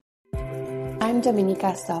I'm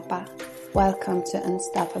Dominika Stopa. Welcome to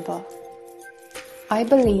Unstoppable. I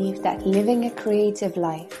believe that living a creative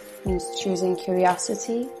life means choosing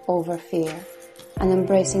curiosity over fear and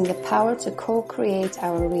embracing the power to co-create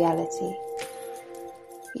our reality.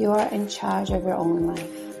 You are in charge of your own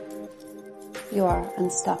life. You are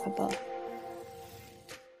unstoppable.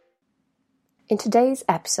 In today's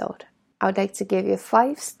episode, I would like to give you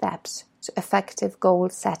 5 steps to effective goal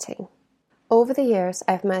setting. Over the years,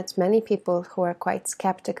 I've met many people who are quite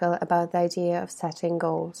skeptical about the idea of setting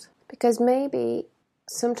goals because maybe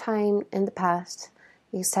sometime in the past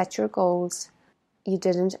you set your goals, you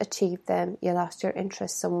didn't achieve them, you lost your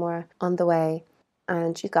interest somewhere on the way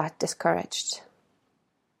and you got discouraged.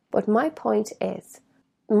 But my point is,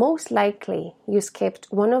 most likely you skipped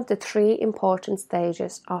one of the 3 important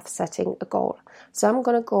stages of setting a goal. So I'm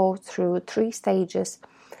going to go through 3 stages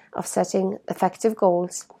of setting effective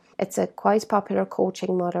goals. It's a quite popular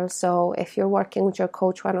coaching model, so if you're working with your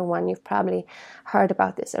coach one-on-one, you've probably heard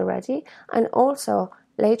about this already. And also,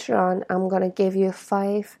 later on, I'm going to give you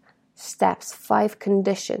 5 steps, 5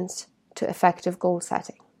 conditions to effective goal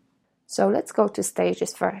setting. So let's go to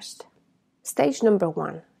stages first. Stage number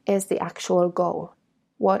 1 is the actual goal.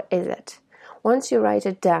 What is it? Once you write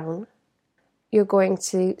it down, you're going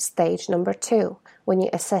to stage number 2, when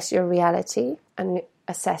you assess your reality and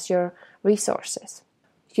assess your resources.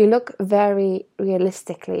 You look very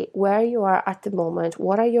realistically where you are at the moment,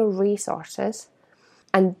 what are your resources,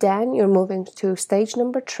 and then you're moving to stage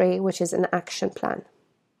number 3, which is an action plan.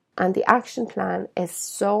 And the action plan is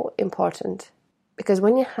so important because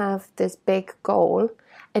when you have this big goal,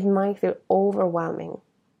 it might feel overwhelming.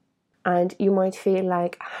 And you might feel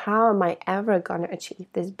like, how am I ever going to achieve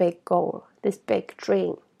this big goal, this big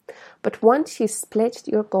dream? But once you split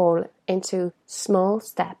your goal into small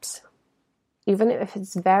steps, even if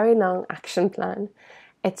it's a very long action plan,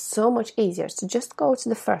 it's so much easier to just go to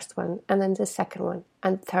the first one and then the second one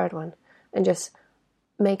and third one and just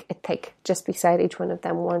make a tick just beside each one of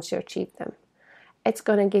them once you achieve them. It's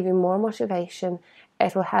going to give you more motivation.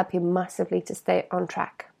 It will help you massively to stay on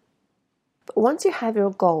track. But once you have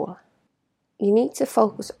your goal, you need to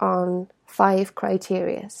focus on 5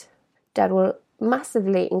 criteria that will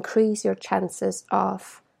massively increase your chances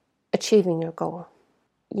of achieving your goal.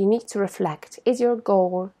 You need to reflect, is your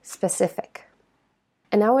goal specific?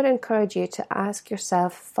 And I would encourage you to ask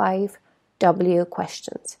yourself 5 W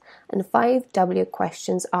questions. And 5 W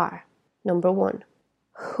questions are: number 1,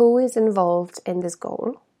 who is involved in this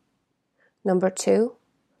goal? Number 2,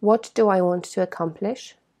 what do I want to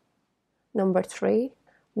accomplish? Number 3,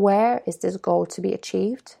 where is this goal to be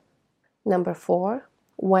achieved? Number 4,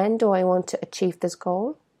 when do I want to achieve this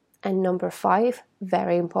goal? And number 5,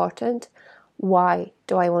 very important, why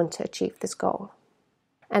do I want to achieve this goal?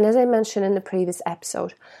 And as I mentioned in the previous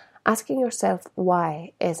episode, asking yourself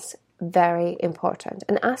why is very important.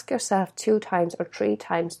 And ask yourself 2 times or 3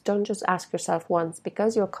 times. Don't just ask yourself once,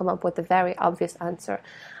 because you'll come up with a very obvious answer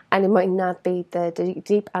and it might not be the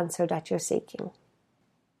deep answer that you're seeking.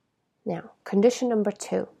 Now, condition number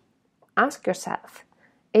 2. Ask yourself,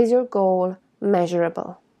 is your goal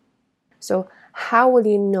measurable? So how will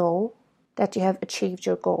you know that you have achieved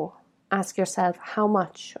your goal? Ask yourself how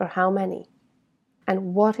much or how many.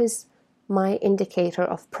 And what is my indicator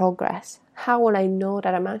of progress? How will I know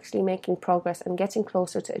that I'm actually making progress and getting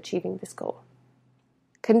closer to achieving this goal?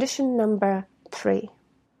 Condition number 3.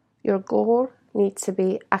 Your goal needs to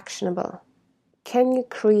be actionable. Can you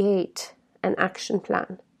create an action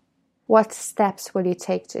plan? What steps will you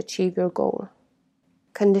take to achieve your goal?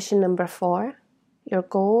 Condition number 4. Your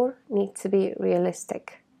goal needs to be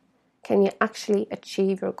realistic. Can you actually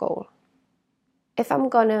achieve your goal? If I'm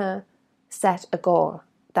gonna set a goal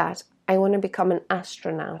that I want to become an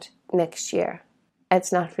astronaut next year,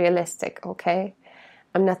 it's not realistic, okay?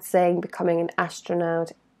 I'm not saying becoming an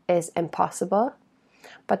astronaut is impossible,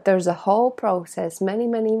 but there's a whole process, many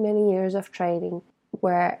years of training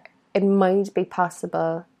where it might be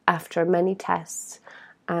possible after many tests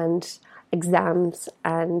and exams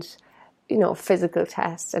and physical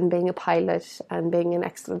tests and being a pilot and being an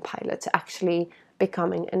excellent pilot to actually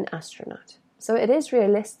becoming an astronaut. So it is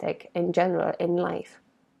realistic in general in life.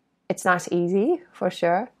 It's not easy for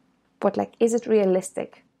sure, but is it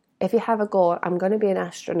realistic? If you have a goal, I'm going to be an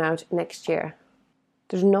astronaut next year,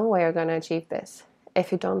 there's no way you're going to achieve this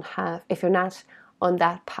if you're not on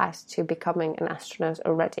that path to becoming an astronaut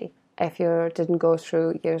already, if you didn't go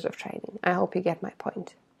through years of training. I hope you get my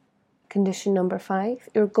point. Condition number 5,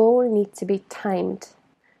 your goal needs to be timed.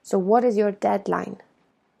 So what is your deadline?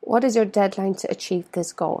 What is your deadline to achieve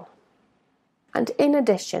this goal? And in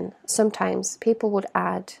addition, sometimes people would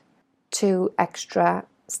add 2 extra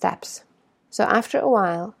steps. So after a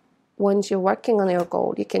while, once you're working on your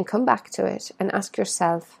goal, you can come back to it and ask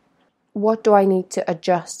yourself, what do I need to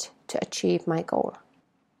adjust to achieve my goal?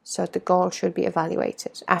 So the goal should be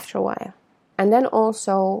evaluated after a while. And then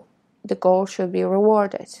also the goal should be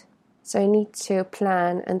rewarded. So you need to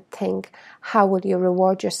plan and think, how will you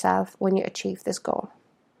reward yourself when you achieve this goal?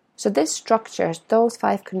 So this structures those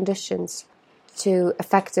 5 conditions to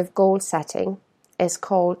effective goal setting is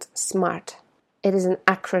called SMART. It is an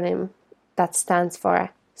acronym that stands for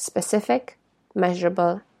specific,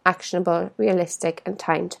 measurable, actionable, realistic, and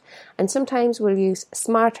timed. And sometimes we'll use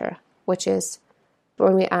SMARTER, which is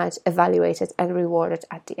when we add evaluated and rewarded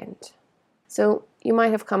at the end. So you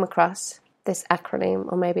might have come across this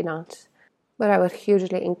acronym or maybe not, but I would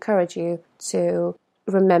hugely encourage you to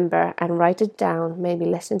remember and write it down, maybe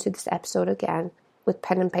listen to this episode again with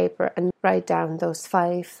pen and paper and write down those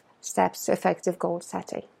 5 steps to effective goal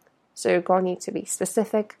setting. So your goal needs to be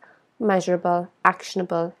specific, measurable,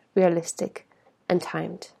 actionable, realistic, and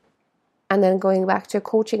timed. And then going back to your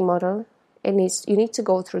coaching model, you need to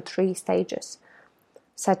go through 3 stages.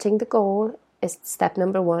 Setting the goal is step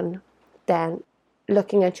number 1. Then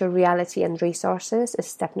looking at your reality and resources is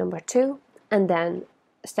step number 2. And then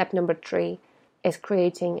step number 3 is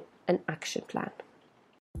creating an action plan.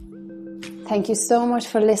 Thank you so much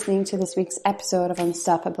for listening to this week's episode of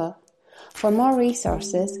Unstoppable. For more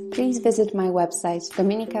resources, please visit my website,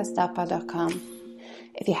 domenicastappa.com.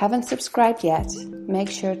 If you haven't subscribed yet, make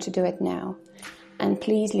sure to do it now. And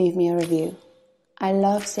please leave me a review. I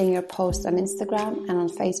love seeing your posts on Instagram and on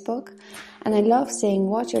Facebook, and I love seeing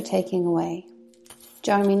what you're taking away.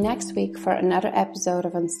 Join me next week for another episode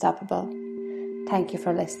of Unstoppable. Thank you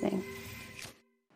for listening.